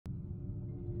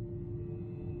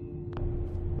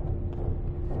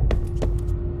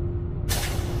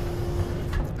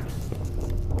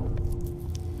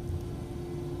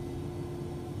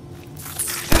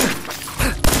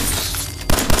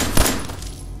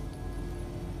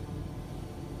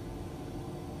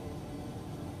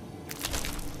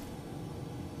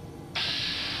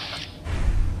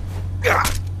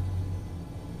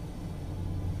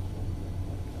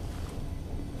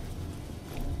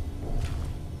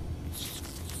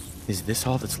Is this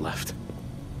all that's left?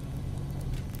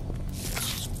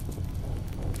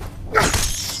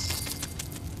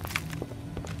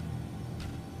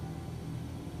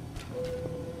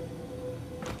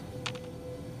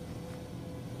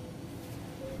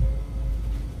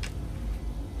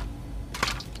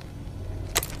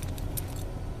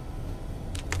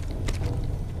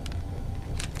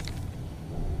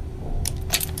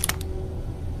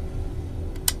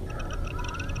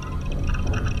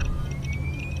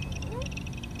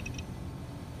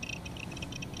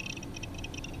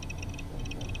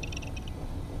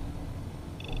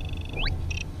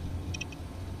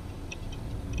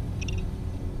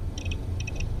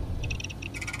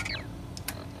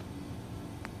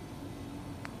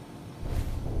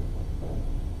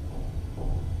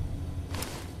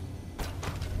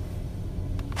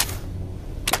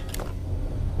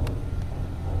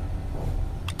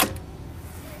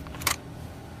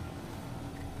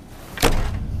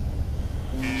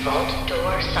 Vault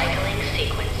door cycling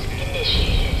sequence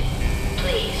initiated.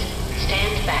 Please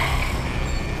stand back.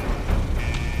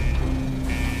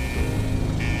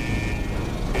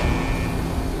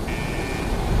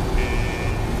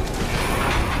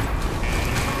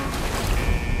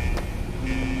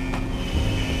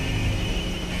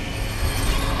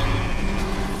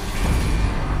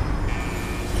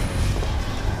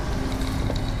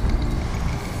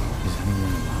 Is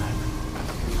anyone alive?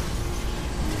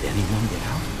 Did anyone get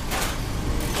out?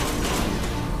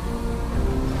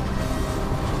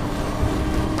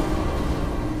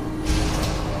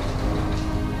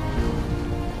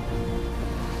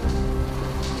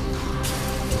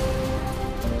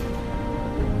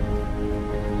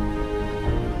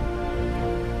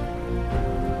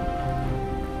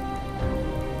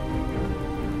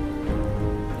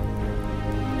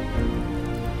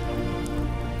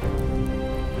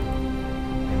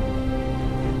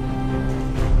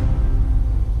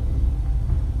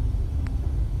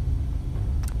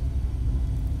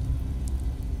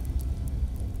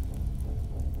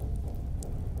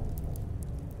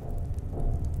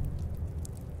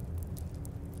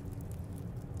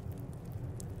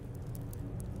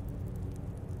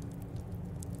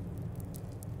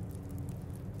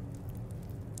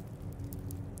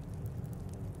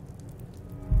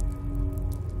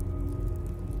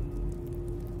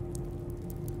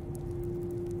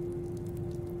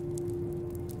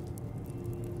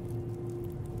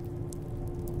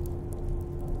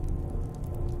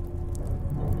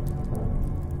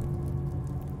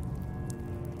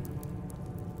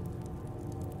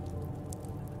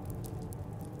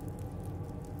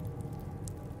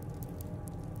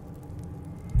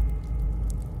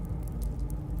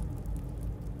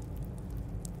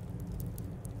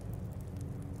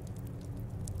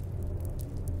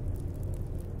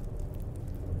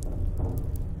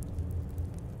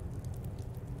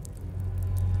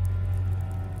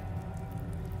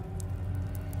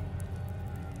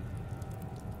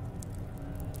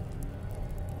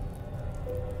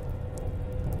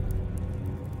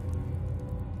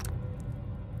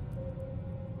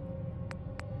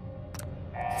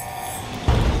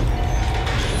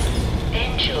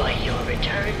 Enjoy your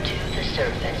return to the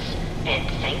surface, and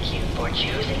thank you for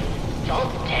choosing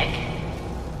Vault Tech.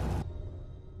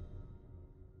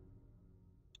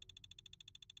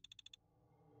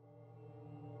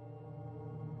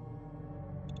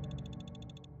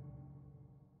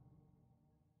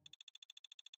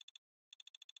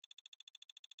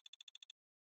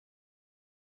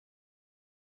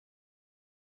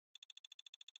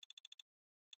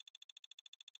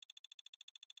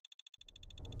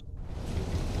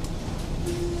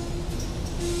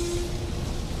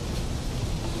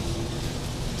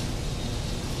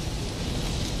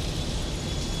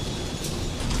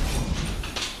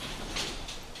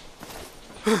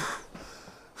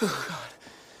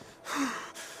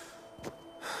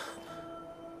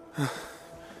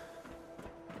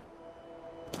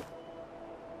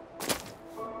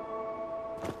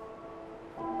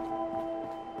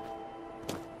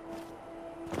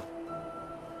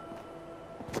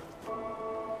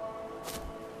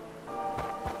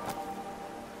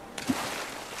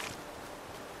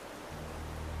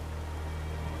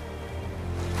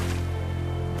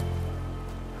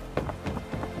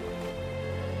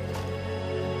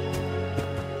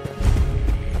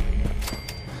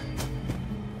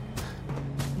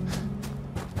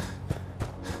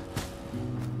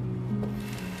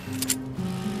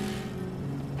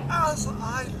 As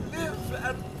I live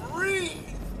and breathe.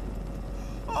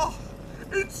 Oh,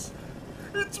 it's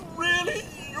really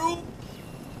you.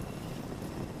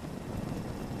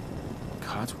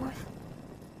 Codsworth?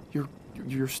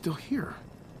 You're still here.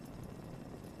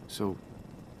 So,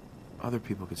 other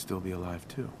people could still be alive,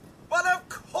 too. But of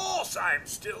course I'm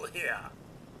still here.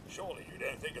 Surely you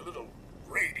don't think a little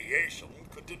radiation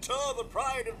could deter the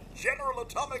pride of General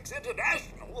Atomics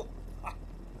International?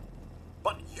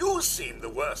 But you seem the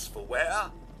worse for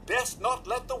wear. Best not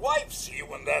let the wife see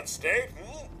you in that state,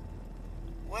 hmm?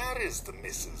 Where is the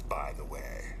missus, by the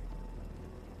way?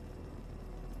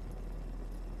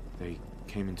 They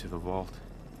came into the vault.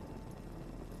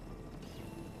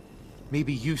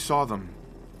 Maybe you saw them,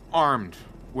 armed,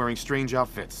 wearing strange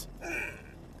outfits.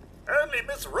 Only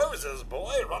Miss Rosa's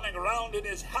boy running around in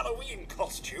his Halloween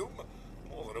costume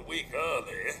more than a week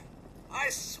early. I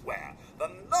swear, the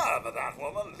nerve of that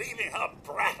woman leaving her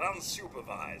brat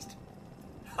unsupervised.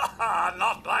 Ha ha,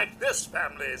 not like this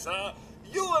family, sir.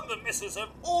 You and the missus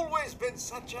have always been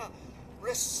such a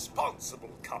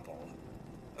responsible couple.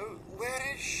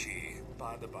 Where is she,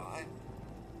 by the by?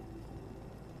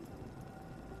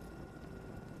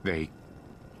 They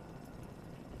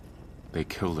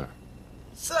killed her.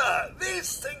 Sir,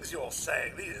 these things you're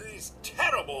saying, these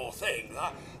terrible things,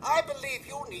 I believe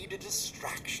you need a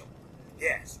distraction.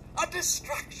 Yes, a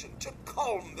distraction to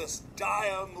calm this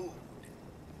dire mood.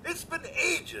 It's been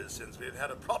ages since we've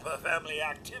had a proper family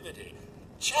activity.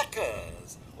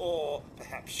 Checkers, or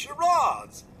perhaps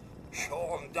charades.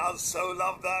 Sean does so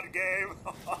love that game.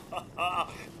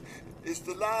 Is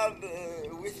the lad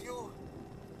with you?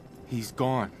 He's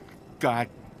gone. God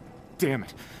damn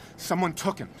it. Someone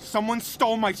took him. Someone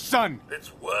stole my son.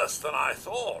 It's worse than I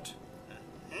thought.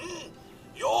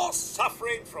 You're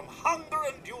suffering from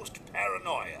hunger-induced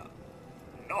paranoia.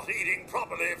 Not eating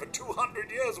properly for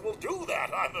 200 years will do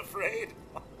that, I'm afraid.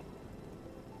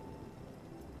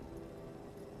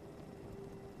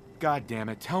 God damn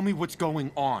it. Tell me what's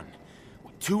going on.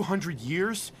 What, 200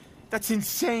 years? That's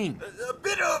insane. A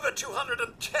bit over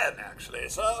 210, actually,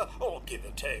 sir. Or give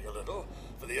or take a little,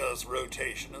 for the Earth's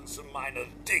rotation and some minor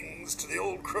dings to the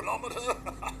old chronometer.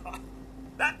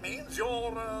 That means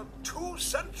you're 2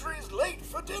 centuries late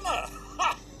for dinner.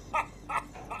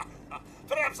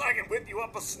 Perhaps I can whip you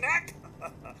up a snack?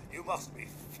 You must be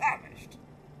famished.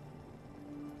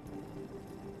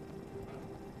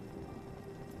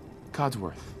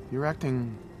 Codsworth, you're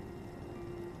acting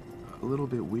a little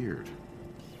bit weird.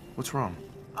 What's wrong?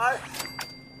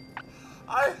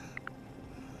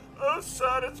 Oh,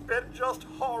 sir, it's been just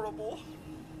horrible.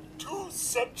 2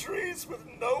 centuries with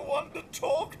no one to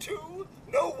talk to,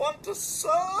 no one to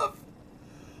serve.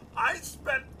 I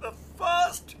spent the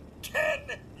first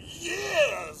 10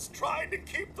 years trying to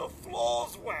keep the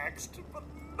floors waxed, but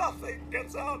nothing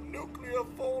gets out nuclear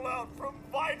fallout from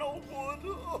vinyl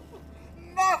wood.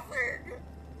 Nothing!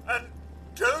 And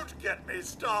don't get me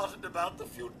started about the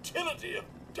futility of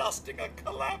dusting a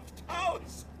collapsed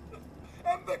house.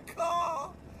 And the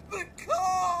car! The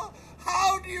car!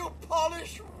 How do you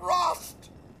polish rust?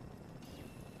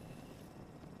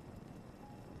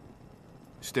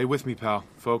 Stay with me, pal.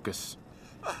 Focus.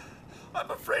 I'm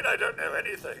afraid I don't know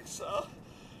anything, sir.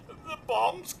 The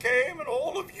bombs came and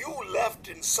all of you left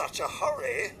in such a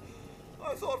hurry.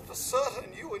 I thought for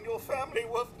certain you and your family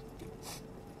were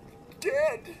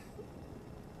dead.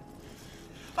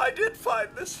 I did find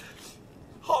this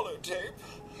holotape.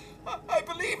 I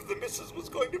believed the missus was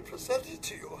going to present it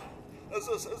to you as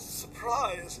a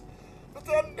surprise. But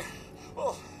then,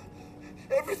 well,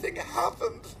 everything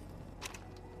happened.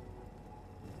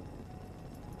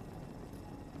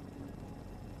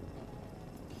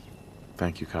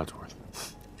 Thank you, Codsworth.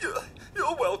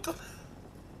 You're welcome.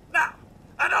 Now,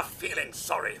 enough feeling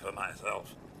sorry for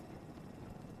myself.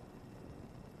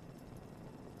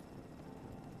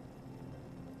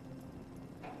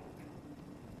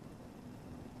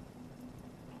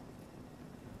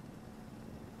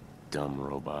 Dumb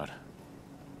robot.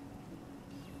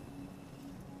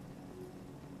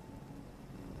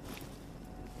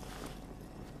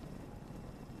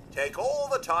 Take all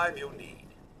the time you need.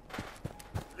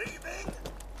 Leaving?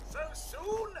 So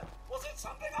soon? Was it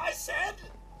something I said?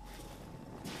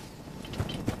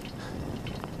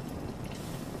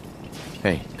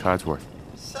 Hey, Codsworth.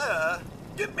 Sir,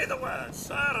 give me the word,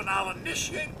 sir, and I'll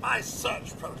initiate my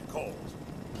search protocols.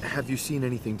 Have you seen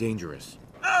anything dangerous?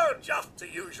 Oh, just the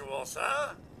usual,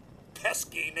 sir.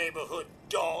 Pesky neighborhood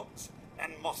dogs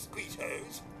and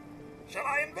mosquitoes. Shall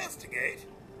I investigate?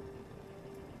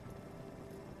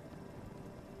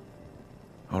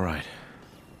 All right.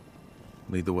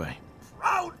 Lead the way.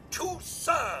 Proud to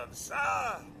serve,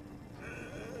 sir.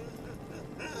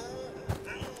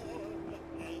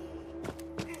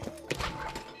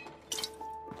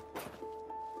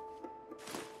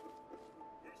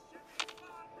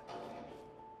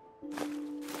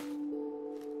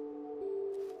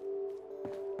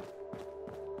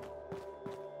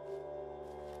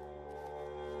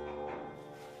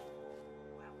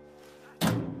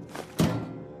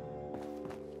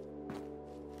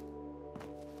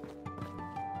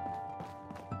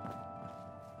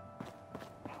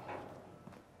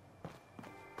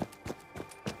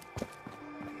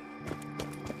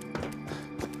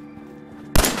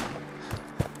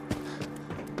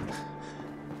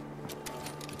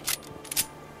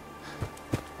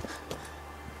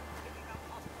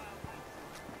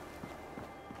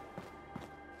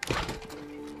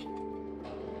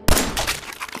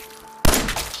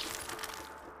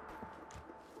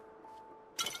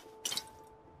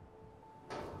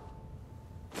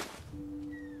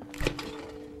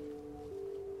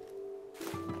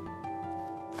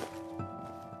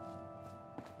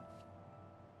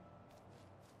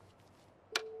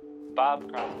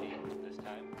 Bob Crosby this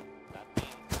time, not me.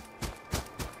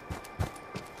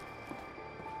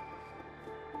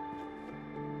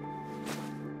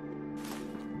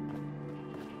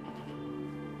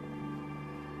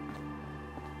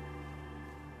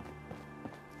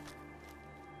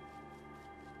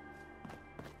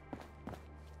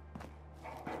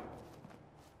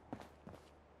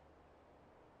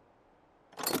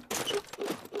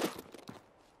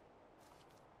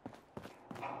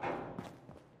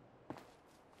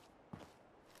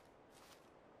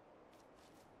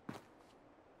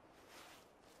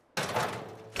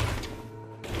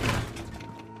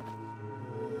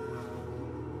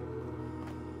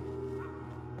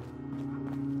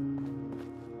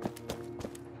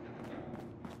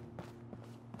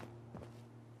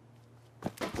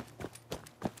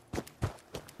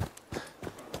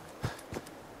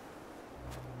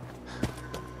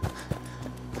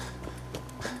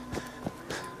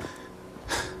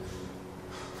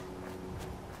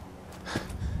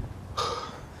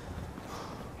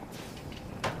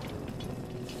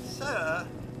 Sir,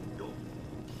 your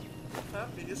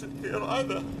family isn't here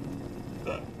either.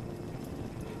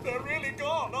 They're really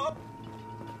gone, aren't they?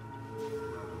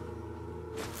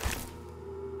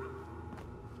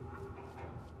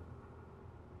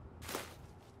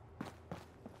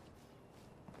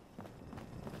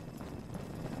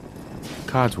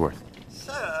 Codsworth.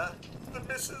 Sir, the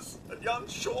Mrs. and young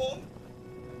Sean.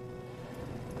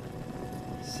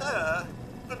 Sir,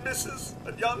 the Mrs.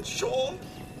 and young Sean.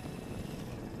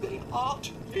 They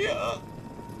aren't here.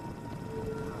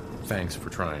 Thanks for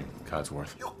trying,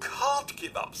 Codsworth. You can't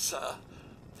give up, sir.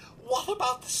 What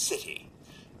about the city?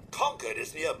 Concord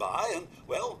is nearby, and,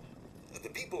 well, the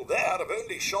people there have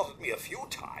only shot at me a few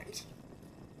times.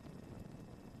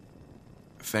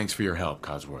 Thanks for your help,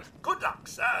 Codsworth. Good luck,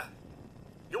 sir.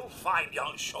 You'll find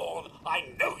young Sean. I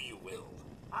know you will.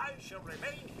 I shall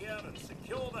remain here and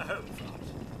secure the home front.